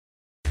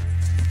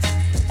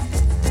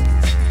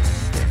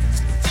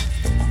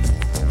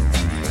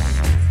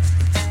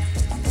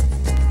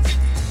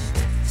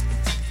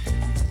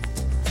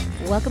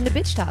Welcome to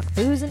Bitch Talk,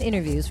 booze and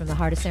interviews from the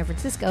heart of San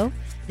Francisco.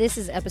 This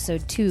is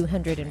episode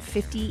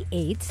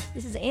 258.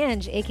 This is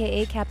Ange,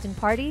 a.k.a. Captain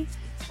Party.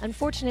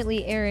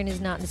 Unfortunately, Erin is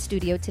not in the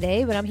studio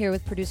today, but I'm here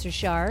with producer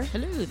Shar.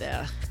 Hello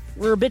there.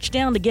 We're bitch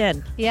down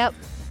again. Yep.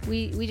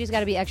 We just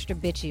got to be extra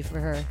bitchy for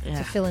her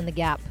to fill in the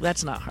gap.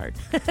 That's not hard.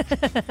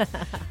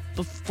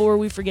 Before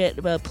we forget,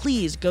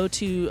 please go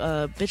to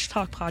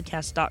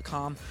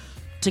bitchtalkpodcast.com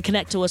to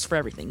connect to us for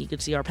everything. You can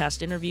see our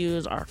past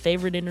interviews, our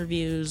favorite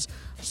interviews,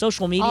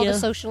 social media. All the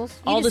socials.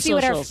 You can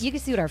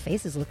see what our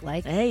faces look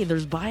like. Hey,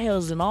 there's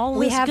bios and all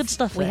this good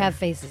stuff We there. have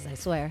faces, I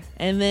swear.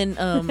 And then,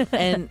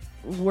 and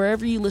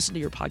wherever you listen to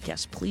your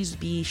podcast, please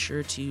be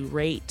sure to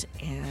rate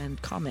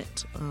and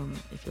comment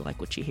if you like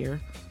what you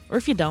hear. Or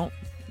if you don't,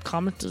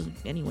 comment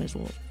anyways.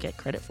 We'll get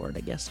credit for it,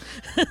 I guess.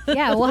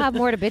 Yeah, we'll have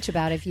more to bitch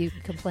about if you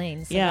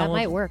complain. So that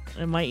might work.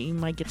 You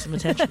might get some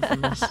attention from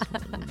this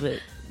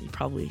that you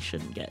probably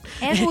shouldn't get.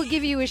 And we'll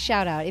give you a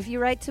shout out. If you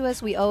write to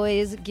us, we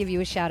always give you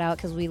a shout out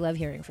because we love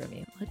hearing from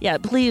you. Yeah,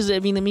 please. I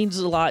mean, it means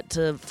a lot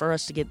for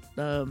us to get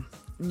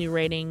new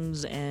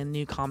ratings and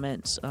new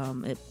comments.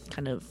 It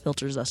kind of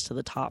filters us to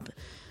the top,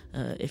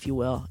 if you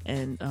will.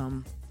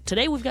 And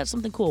today we've got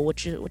something cool.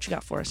 What you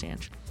got for us,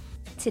 Ange?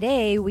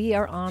 Today we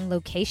are on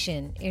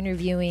location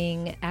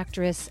interviewing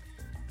actress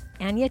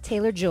Anya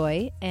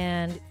Taylor-Joy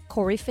and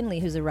Corey Finley,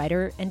 who's a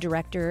writer and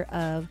director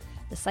of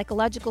the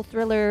psychological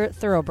thriller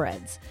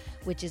Thoroughbreds,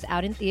 which is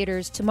out in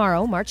theaters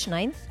tomorrow, March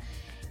 9th.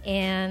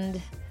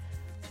 And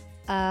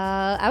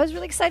I was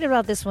really excited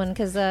about this one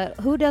because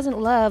who doesn't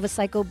love a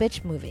psycho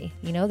bitch movie?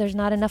 You know, there's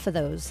not enough of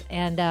those.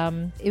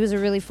 And it was a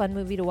really fun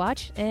movie to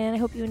watch, and I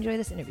hope you enjoy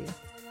this interview.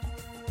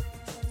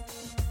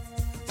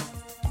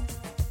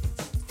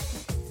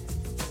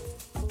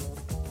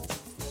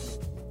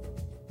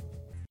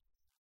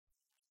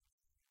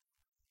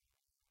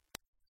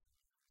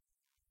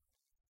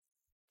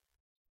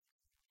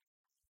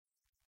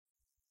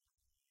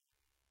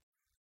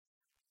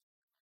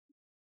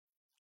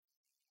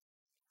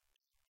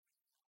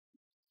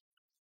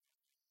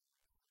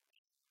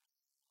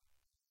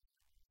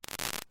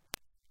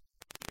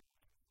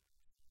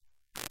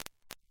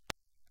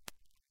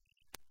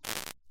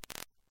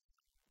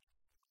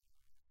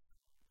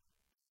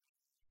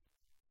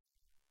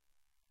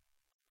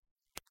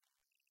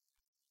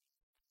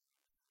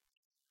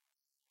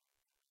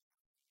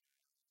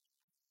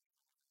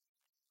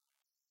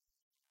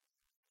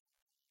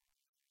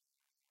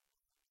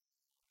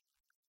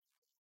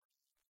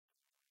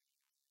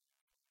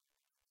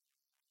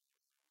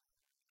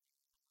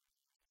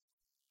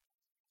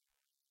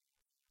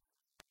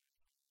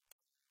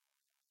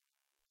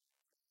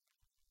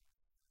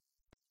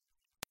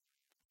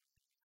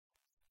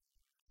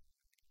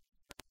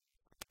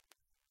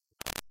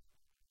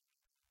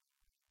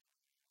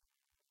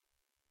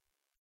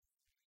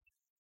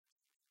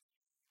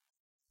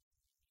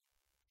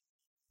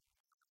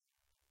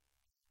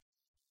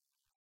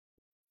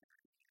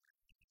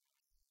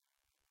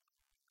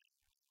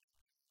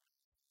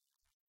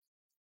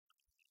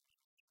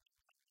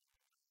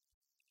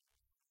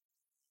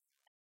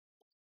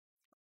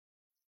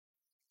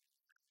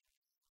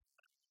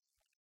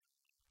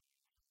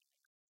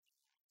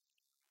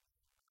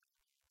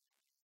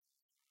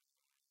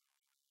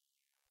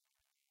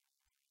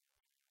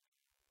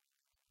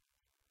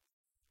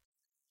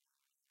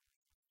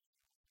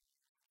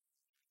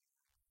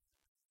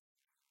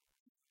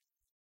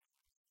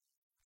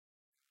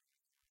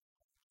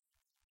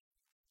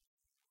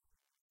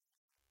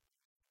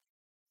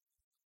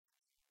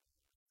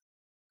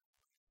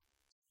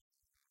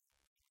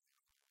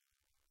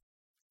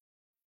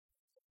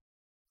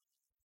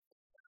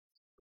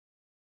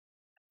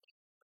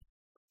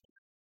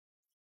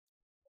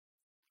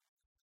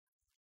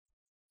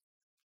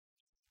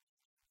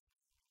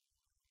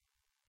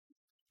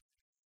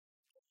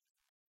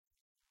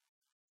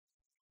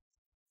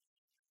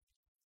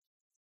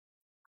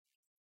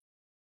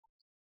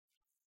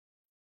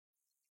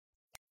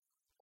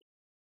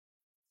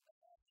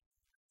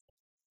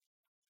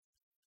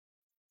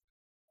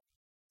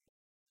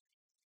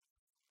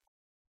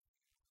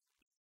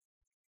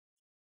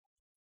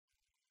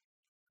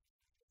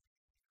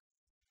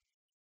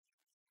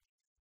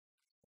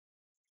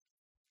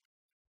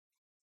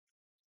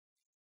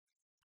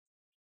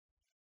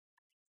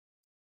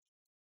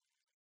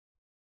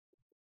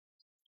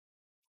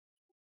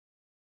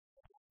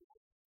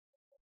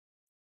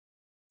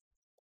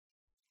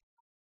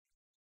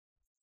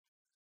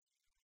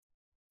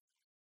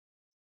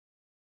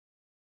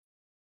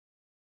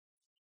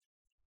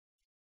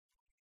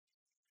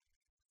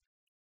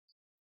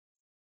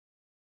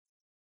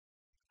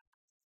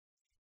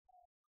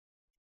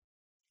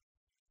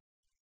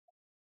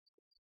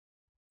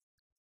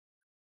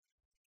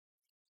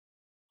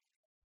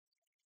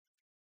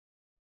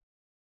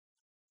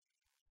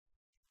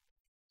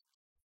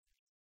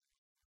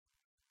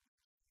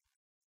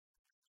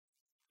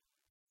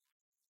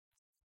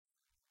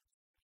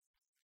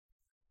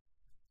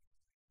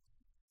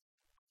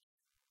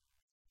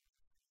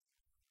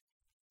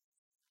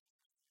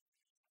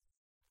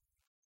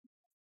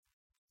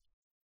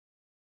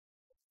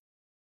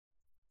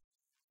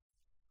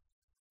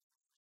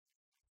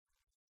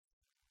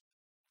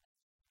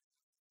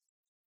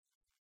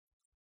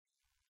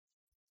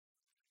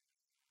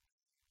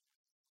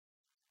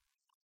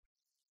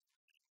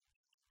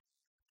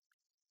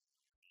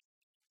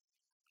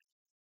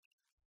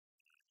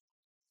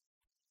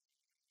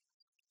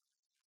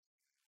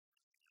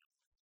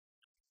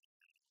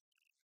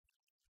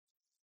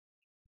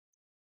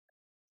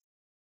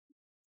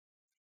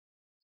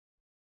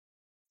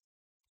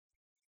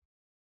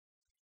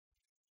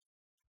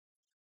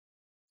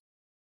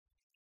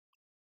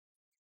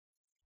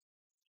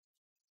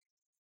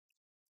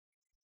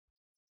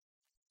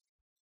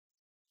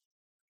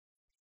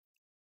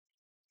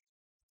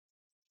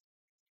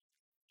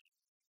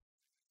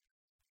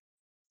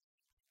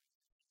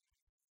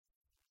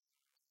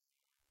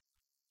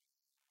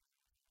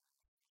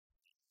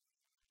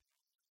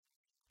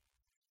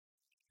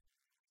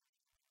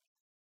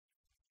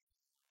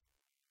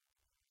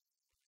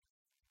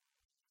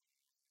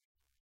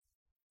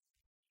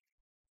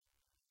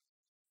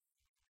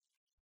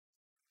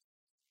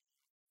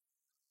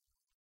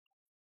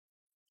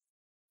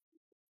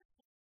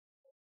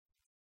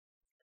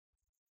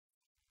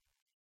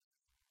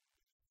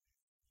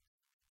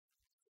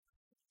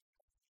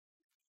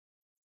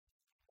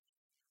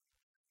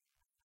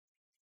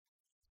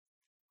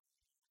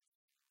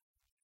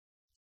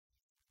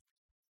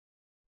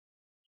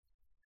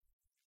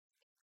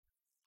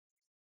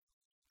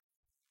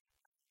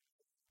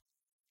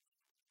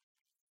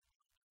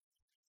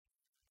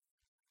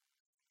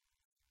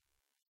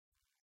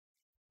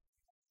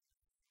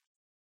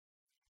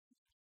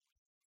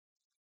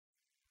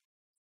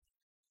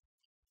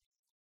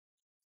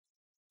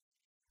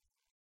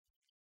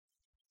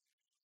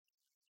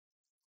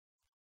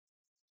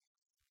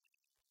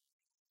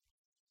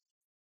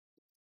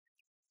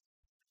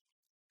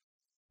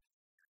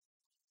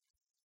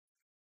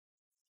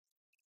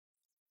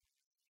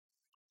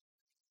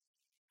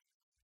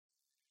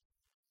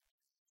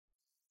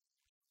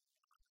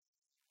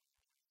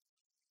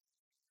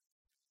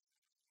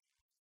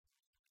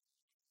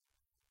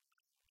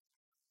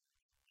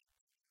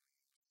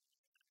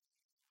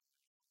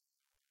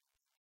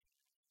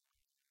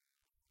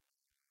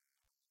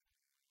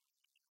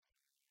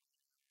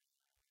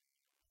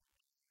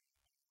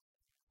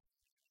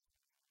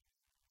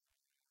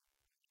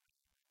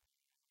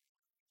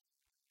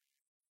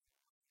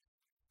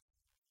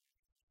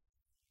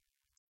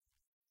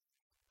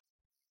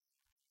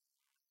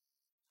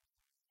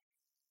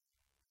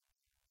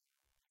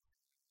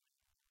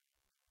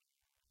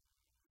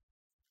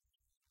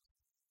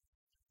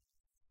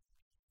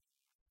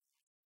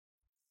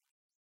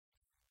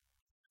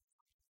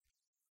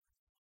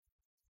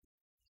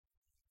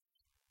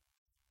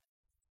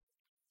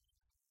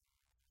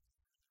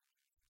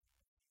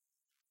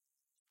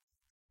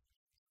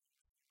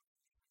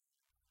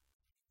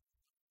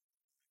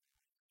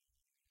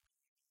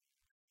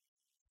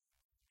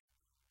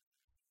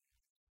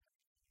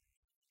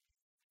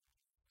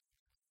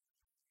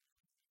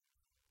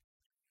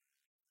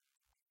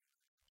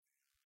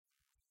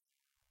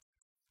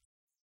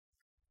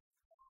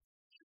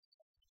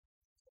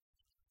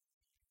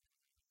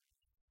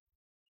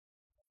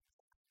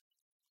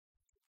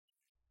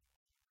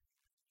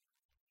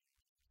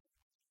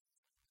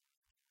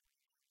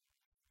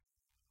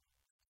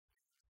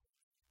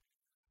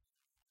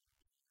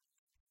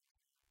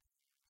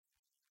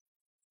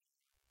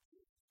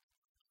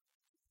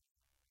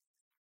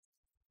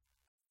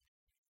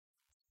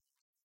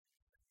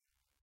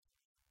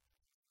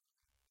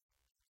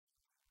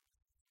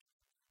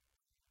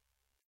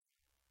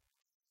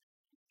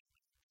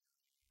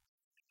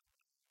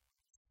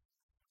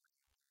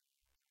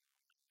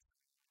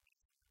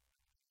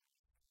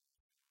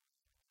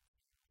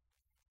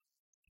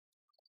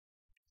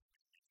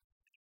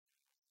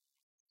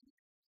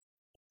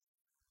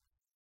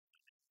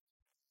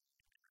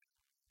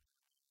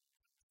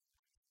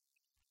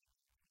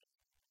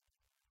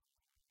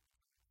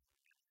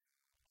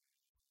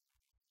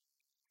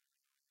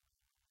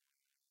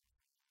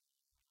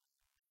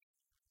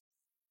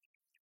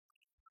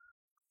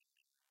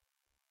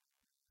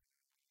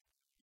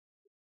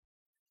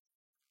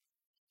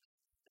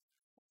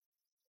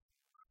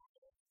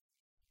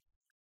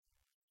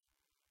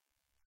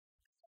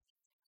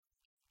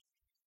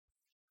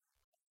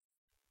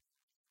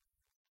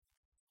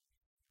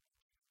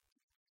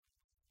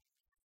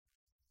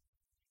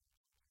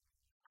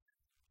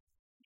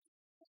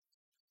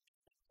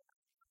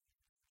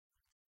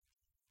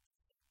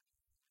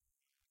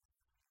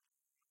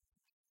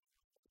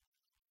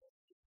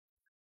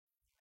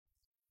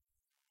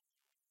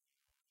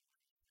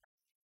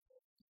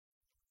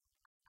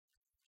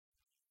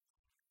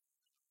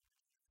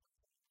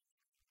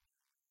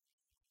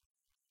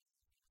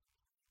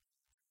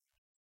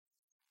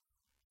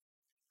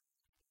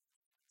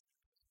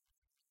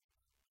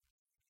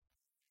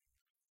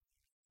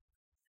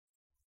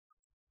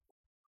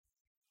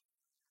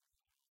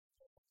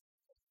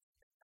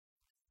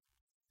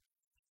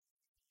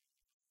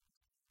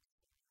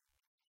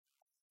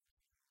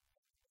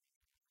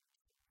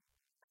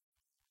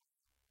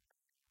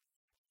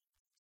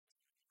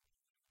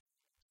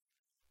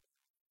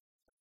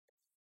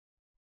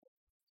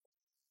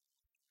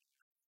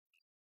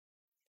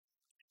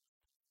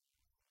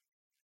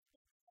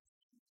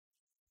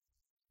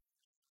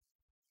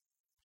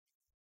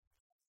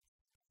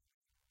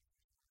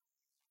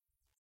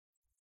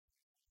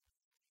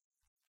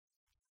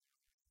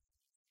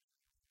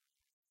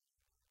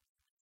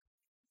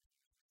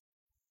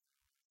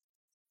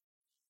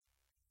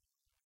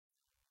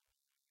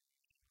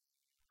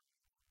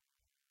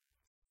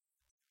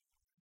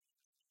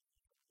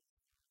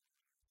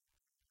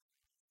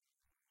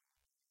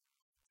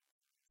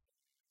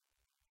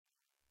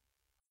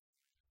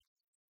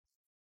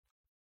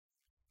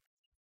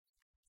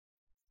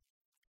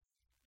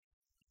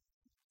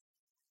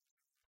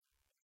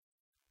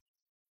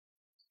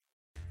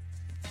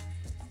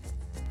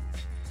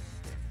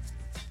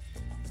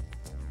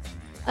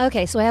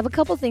 Okay, so I have a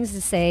couple things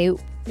to say.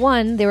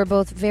 One, they were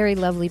both very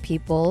lovely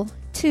people.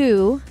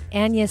 Two,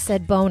 Anya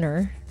said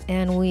boner,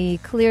 and we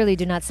clearly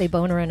do not say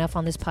boner enough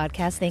on this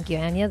podcast. Thank you,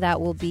 Anya. That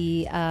will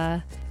be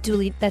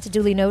duly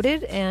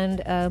noted,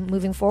 and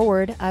moving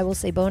forward, I will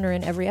say boner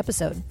in every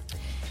episode.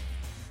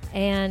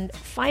 And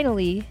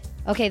finally,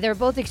 okay, they're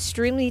both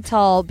extremely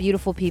tall,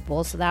 beautiful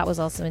people, so that was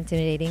also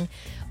intimidating.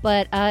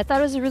 But I thought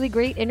it was a really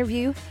great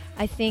interview.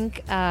 I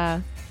think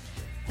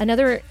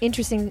another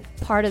interesting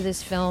part of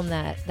this film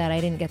that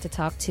I didn't get to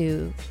talk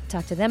to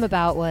them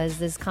about was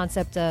this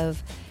concept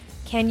of,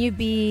 can you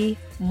be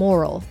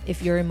moral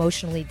if you're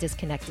emotionally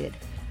disconnected?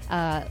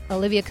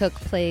 Olivia Cooke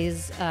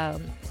plays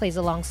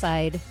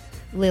alongside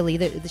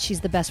Lily.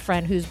 She's the best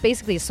friend who's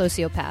basically a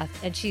sociopath,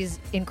 and she's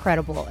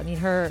incredible. I mean,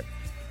 her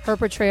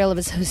portrayal of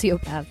a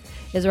sociopath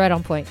is right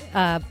on point.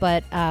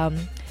 But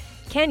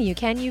can you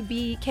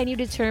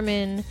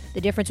determine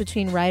the difference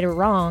between right or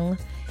wrong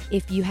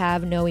if you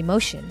have no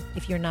emotion,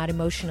 if you're not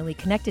emotionally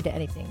connected to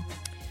anything?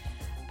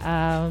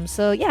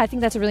 So yeah, I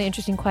think that's a really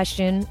interesting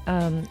question.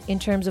 In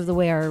terms of the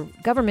way our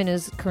government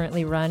is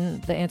currently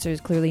run, the answer is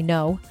clearly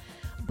no.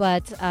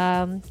 But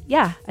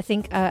yeah, I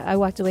think I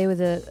walked away with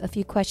a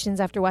few questions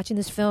after watching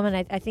this film, and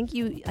I think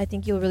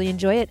you'll really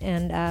enjoy it.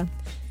 And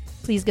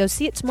please go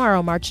see it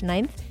tomorrow, March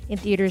 9th, in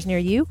theaters near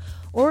you.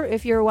 Or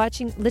if you're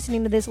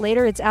listening to this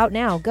later, it's out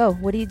now. Go.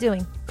 What are you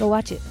doing? Go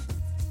watch it.